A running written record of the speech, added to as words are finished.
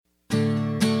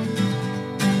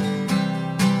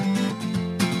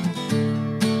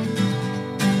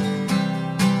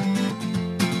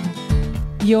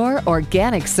Your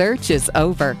organic search is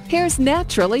over. Here's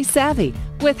Naturally Savvy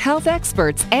with health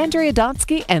experts Andrea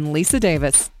Donsky and Lisa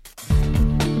Davis.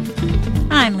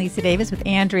 I'm Lisa Davis with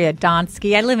Andrea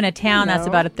Donsky. I live in a town that's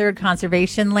about a third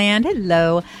conservation land.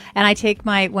 Hello. And I take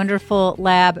my wonderful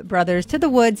lab brothers to the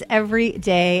woods every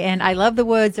day. And I love the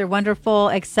woods. They're wonderful,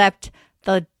 except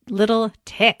the little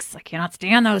ticks. I cannot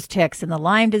stand those ticks and the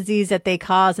Lyme disease that they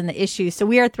cause and the issues. So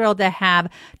we are thrilled to have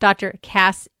Dr.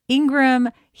 Cass Ingram.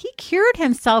 He cured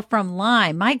himself from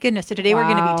Lyme. My goodness. So today we're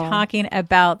going to be talking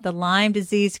about the Lyme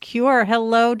disease cure.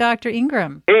 Hello, Dr.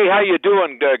 Ingram. Hey, how you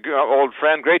doing, old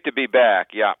friend? Great to be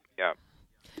back. Yeah.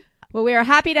 Well, we are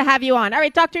happy to have you on. All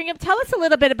right, Dr. Ingram, tell us a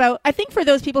little bit about, I think for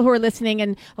those people who are listening,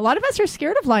 and a lot of us are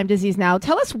scared of Lyme disease now,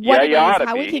 tell us what it is,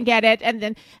 how we can get it, and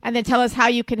then tell us how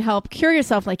you can help cure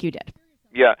yourself like you did.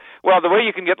 Yeah. Well, the way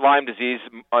you can get Lyme disease,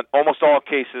 on almost all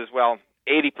cases,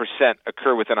 80%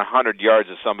 occur within 100 yards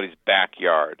of somebody's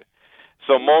backyard.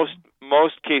 So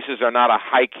most cases are not a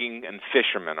hiking and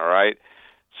fishermen, all right?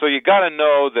 So you got to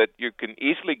know that you can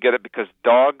easily get it because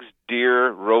dogs, deer,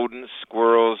 rodents,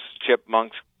 squirrels,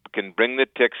 chipmunks can bring the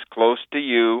ticks close to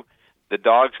you. The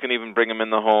dogs can even bring them in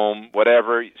the home,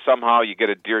 whatever. Somehow you get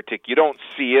a deer tick. You don't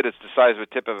see it. It's the size of a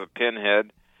tip of a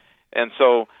pinhead. And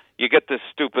so you get this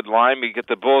stupid Lyme, you get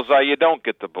the bullseye, you don't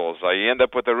get the bullseye. You end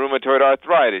up with a rheumatoid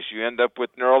arthritis. You end up with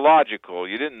neurological.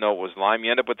 You didn't know it was Lyme.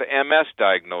 You end up with the MS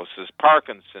diagnosis,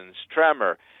 Parkinson's,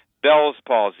 tremor, Bell's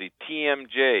palsy,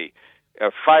 TMJ,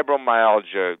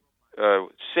 fibromyalgia,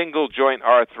 single joint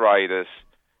arthritis.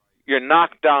 You're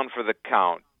knocked down for the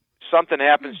count. Something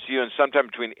happens to you, and sometime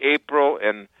between April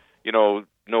and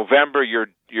November,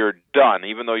 you're done,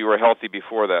 even though you were healthy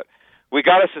before that. We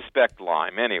got to suspect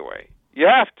Lyme anyway. You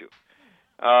have to,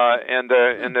 and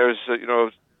there's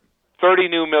 30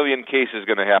 new million cases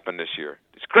going to happen this year.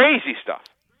 It's crazy stuff.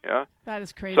 Yeah, that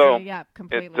is crazy. So yeah,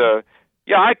 completely.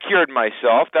 I cured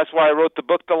myself. That's why I wrote the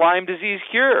book, The Lyme Disease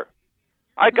Cure.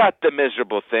 I got the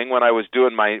miserable thing when I was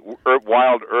doing my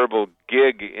wild herbal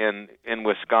gig in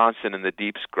Wisconsin in the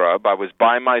deep scrub. I was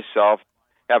by myself,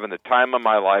 having the time of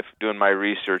my life, doing my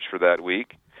research for that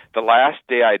week. The last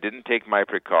day I didn't take my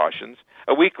precautions.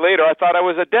 A week later, I thought I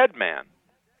was a dead man.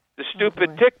 The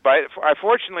stupid tick bite.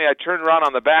 Fortunately, I turned around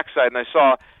on the backside and I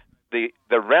saw the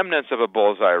remnants of a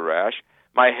bullseye rash.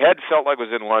 My head felt like it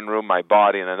was in one room, my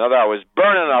body in another. I was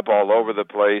burning up all over the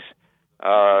place.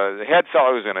 The head felt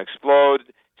like it was going to explode.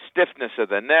 Stiffness of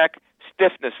the neck,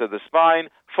 stiffness of the spine,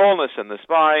 fullness in the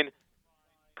spine.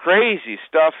 Crazy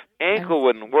stuff. Ankle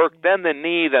wouldn't work. Then the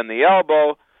knee, then the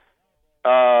elbow.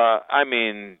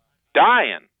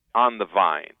 Dying on the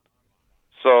vine.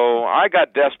 So I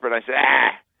got desperate. I said,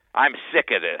 I'm sick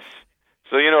of this.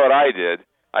 So you know what I did?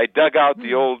 I dug out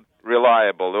the old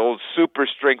reliable, the old super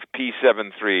strength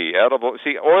P73 edible.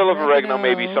 See, oil of oregano,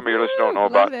 maybe some of your listeners don't know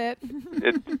about.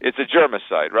 It's a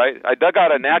germicide, right? I dug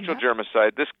out a natural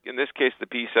germicide, in this case the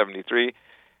P73.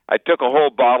 I took a whole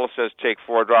bottle, says take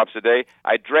 4 drops a day.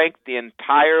 I drank the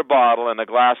entire bottle in a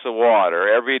glass of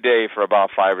water every day for about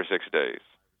 5 or 6 days.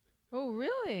 Oh,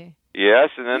 really? Yes,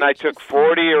 and then I took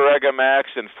 40 Oregamax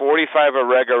and 45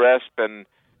 Oregaresp and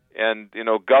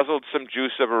guzzled some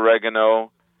juice of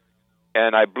oregano,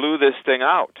 and I blew this thing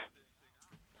out.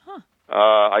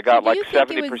 I got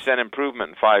 70%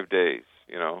 improvement in 5 days,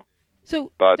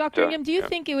 So, but, Dr. Ingham, do you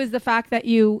think it was the fact that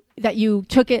you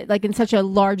took it like in such a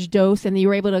large dose and you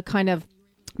were able to kind of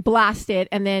blast it,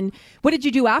 and then what did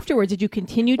you do afterwards? Did you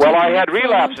continue to? Well, I had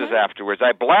relapses afterwards.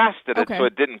 I blasted it so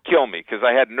it didn't kill me because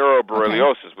I had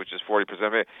neuroborreliosis, which is 40%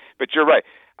 of it. But you're right.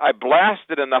 I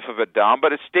blasted enough of it down,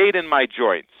 but it stayed in my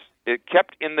joints. It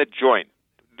kept in the joint,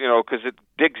 because it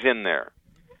digs in there.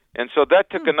 And so that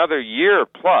took another year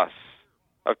plus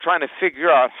of trying to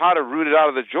figure out how to root it out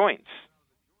of the joints.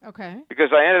 Okay.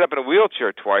 Because I ended up in a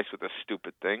wheelchair twice with this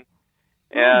stupid thing.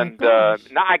 And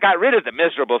now I got rid of the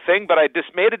miserable thing, but I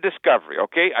just made a discovery,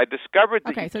 okay? I discovered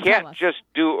that you can't just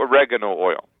do oregano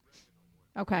oil.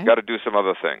 Okay. You got to do some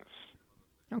other things.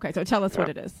 Okay, so tell us what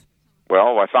it is.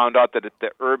 Well, I found out that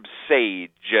the herb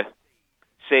sage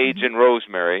and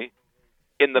rosemary,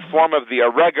 in the form of the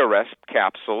Oregaresp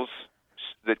capsules,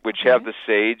 which have the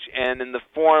sage, and in the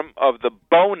form of the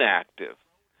bone active.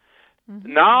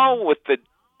 Now, with the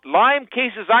Lyme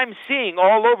cases I'm seeing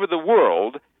all over the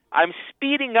world, I'm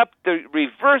speeding up the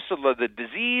reversal of the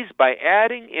disease by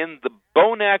adding in the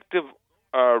bone-active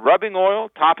rubbing oil,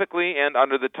 topically and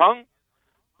under the tongue,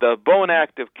 the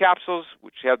bone-active capsules,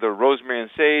 which have the rosemary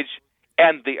and sage,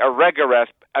 and the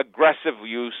Oregaresp aggressive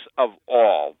use of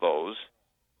all those,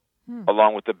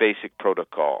 along with the basic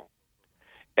protocol.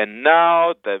 And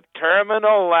now the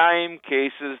terminal Lyme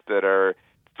cases that are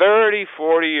 30,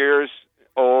 40 years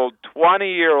old,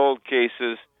 20-year-old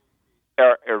cases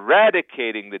are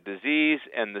eradicating the disease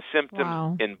and the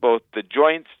symptoms in both the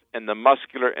joints and the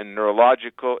muscular and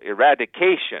neurological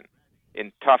eradication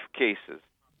in tough cases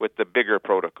with the bigger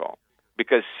protocol.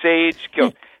 Because sage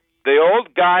kills. The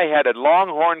old guy had a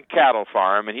longhorn cattle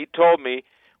farm, and he told me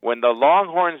when the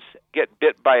longhorns get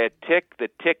bit by a tick, the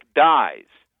tick dies.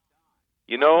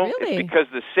 You know, really? It's because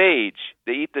the sage,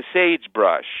 they eat the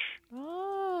sagebrush.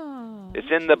 Oh,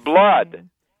 it's in the blood.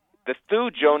 The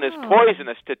thujone is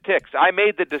poisonous to ticks. I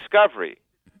made the discovery.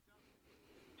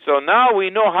 So now we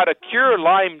know how to cure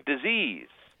Lyme disease,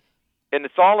 and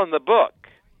it's all in the book.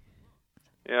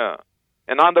 Yeah.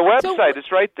 And on the website,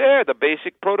 it's right there. The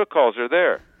basic protocols are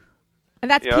there.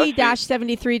 And that's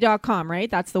p-73.com, right?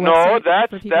 That's the website?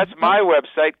 No, that's my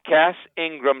website,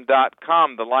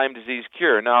 cassingram.com, the Lyme disease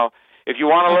cure. Now, if you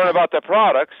want to learn about the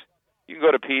products, you can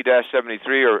go to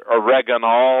p-73 or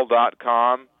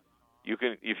oregonol.com. You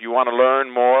can, if you want to learn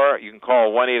more, you can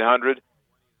call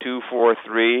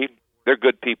 1-800-243. They're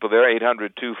good people there,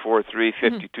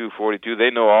 800-243-5242. They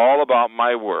know all about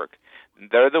my work.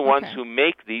 They're the ones who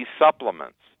make these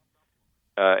supplements,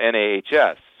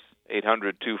 NAHS,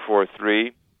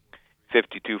 800-243-5242.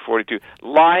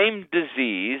 Lyme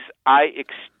disease, I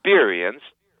experienced.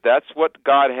 That's what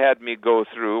God had me go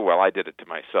through. Well, I did it to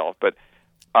myself, but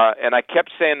and I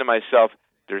kept saying to myself,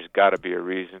 there's got to be a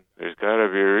reason. There's got to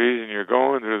be a reason you're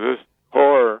going through this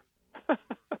horror.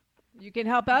 You can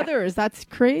help others. That's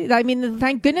crazy. I mean,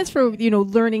 thank goodness for,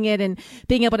 learning it and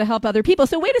being able to help other people.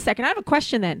 So wait a second. I have a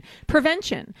question then.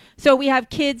 Prevention. So we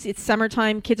have kids. It's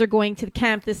summertime. Kids are going to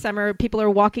camp this summer. People are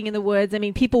walking in the woods. I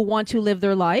mean, people want to live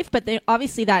their life, but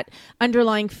obviously that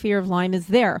underlying fear of Lyme is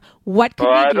there. What can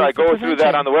we do I for go prevention? through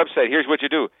that on the website. Here's what you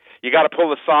do. You got to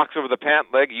pull the socks over the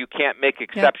pant leg. You can't make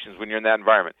exceptions when you're in that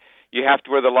environment. You have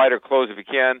to wear the lighter clothes if you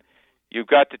can. You've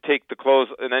got to take the clothes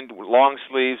and then long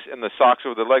sleeves and the socks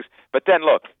over the legs. But then,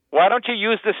 look, why don't you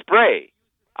use the spray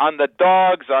on the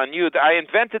dogs, on you? I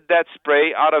invented that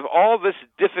spray out of all this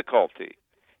difficulty,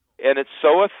 and it's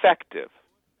so effective.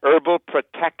 Herbal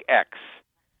Protect X,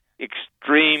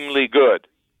 extremely good.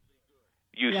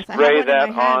 You yes, spray I have one that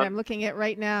in my hand. on. I'm looking at it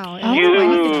right now. I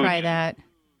need to try that.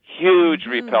 Huge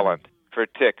repellent for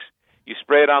ticks. You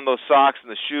spray it on those socks and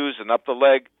the shoes and up the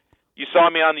leg. You saw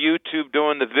me on YouTube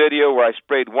doing the video where I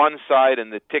sprayed one side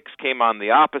and the ticks came on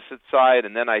the opposite side,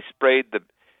 and then I sprayed the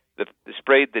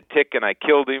tick and I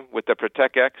killed him with the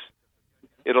Protect X.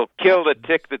 It'll kill the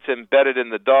tick that's embedded in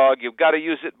the dog. You've got to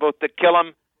use it both to kill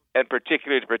them and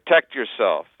particularly to protect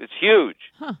yourself. It's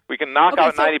huge. We can knock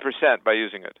out 90% by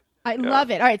using it. I love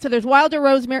it. All right, so there's wild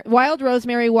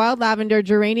rosemary, wild lavender,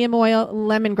 geranium oil,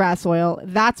 lemongrass oil.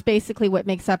 That's basically what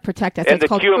makes up Protect Us. And it's the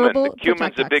called cumin. Herbal The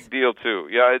cumin's a big Protect deal too.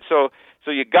 Yeah, so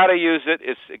you got to use it.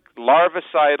 It's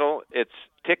larvicidal, it's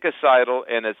tickicidal,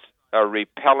 and it's a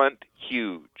repellent.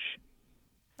 Huge.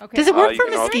 Okay. Does it work for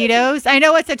mosquitoes? I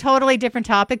know it's a totally different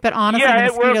topic, but honestly, the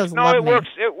mosquitoes love me.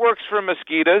 It works for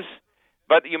mosquitoes.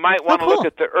 But you might want to look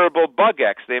at the Herbal Bug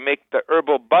X. They make the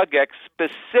Herbal Bug X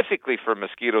specifically for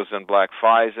mosquitoes and black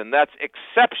flies, and that's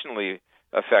exceptionally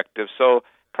effective. So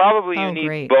probably you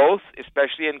need both,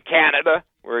 especially in Canada,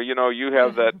 where you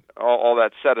have that all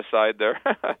that set aside there.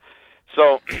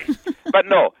 So, but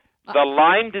no, the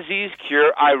Lyme disease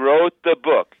cure. I wrote the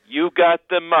book. You got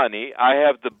the money. I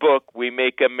have the book. We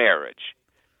make a marriage.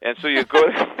 And so you go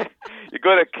to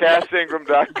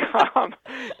cassingram.com,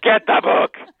 get the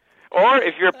book. Or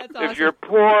if you're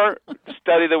poor,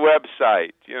 study the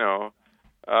website.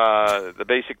 The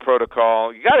basic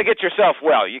protocol. You got to get yourself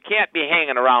well. You can't be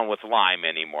hanging around with Lyme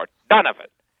anymore. None of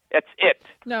it. That's it.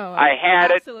 No, I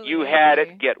had it. You had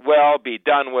it. Get well. Be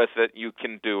done with it. You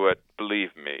can do it.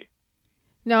 Believe me.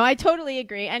 No, I totally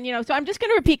agree. And, so I'm just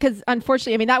going to repeat because,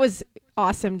 unfortunately, that was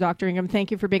awesome, Dr. Ingram. Thank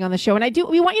you for being on the show. And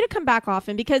we want you to come back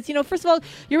often because, first of all,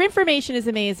 your information is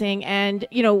amazing. And,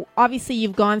 obviously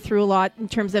you've gone through a lot in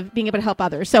terms of being able to help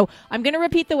others. So I'm going to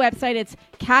repeat the website. It's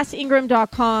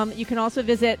cassingram.com. You can also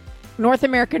visit North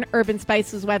American Urban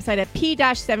Spices website at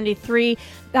P-73.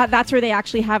 That's where they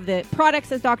actually have the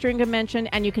products, as Dr. Ingram mentioned,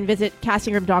 and you can visit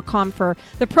cassingram.com for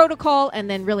the protocol and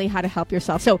then really how to help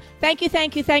yourself. So thank you,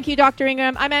 Dr.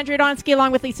 Ingram. I'm Andrea Donsky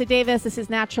along with Lisa Davis. This is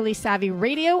Naturally Savvy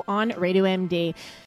Radio on Radio MD.